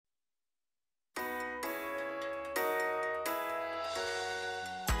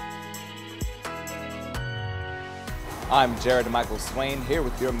I'm Jared Michael Swain here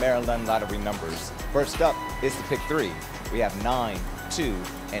with your Maryland Lottery numbers. First up is the pick 3. We have 9, 2,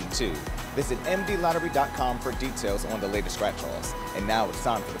 and 2. Visit mdlottery.com for details on the latest scratch-offs. And now it's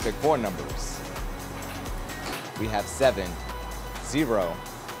time for the pick 4 numbers. We have 7, 0,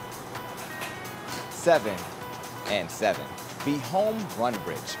 7, and 7. Be Home Run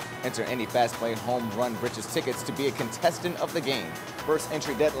Bridge. Enter any Fast Play Home Run Bridges tickets to be a contestant of the game. First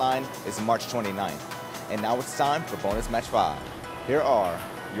entry deadline is March 29th. And now it's time for Bonus Match 5. Here are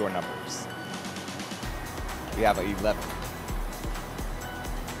your numbers. We have 11,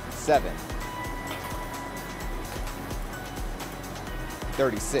 7,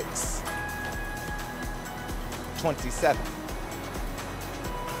 36, 27,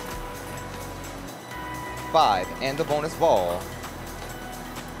 5, and the bonus ball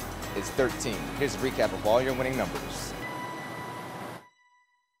is 13. Here's a recap of all your winning numbers.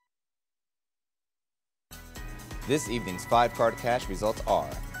 This evening's 5-card cash results are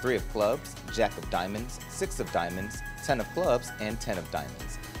 3 of clubs, Jack of diamonds, 6 of diamonds, 10 of clubs, and 10 of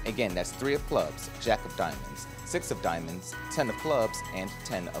diamonds. Again, that's 3 of clubs, Jack of diamonds, 6 of diamonds, 10 of clubs, and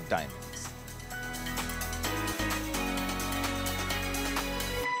 10 of diamonds.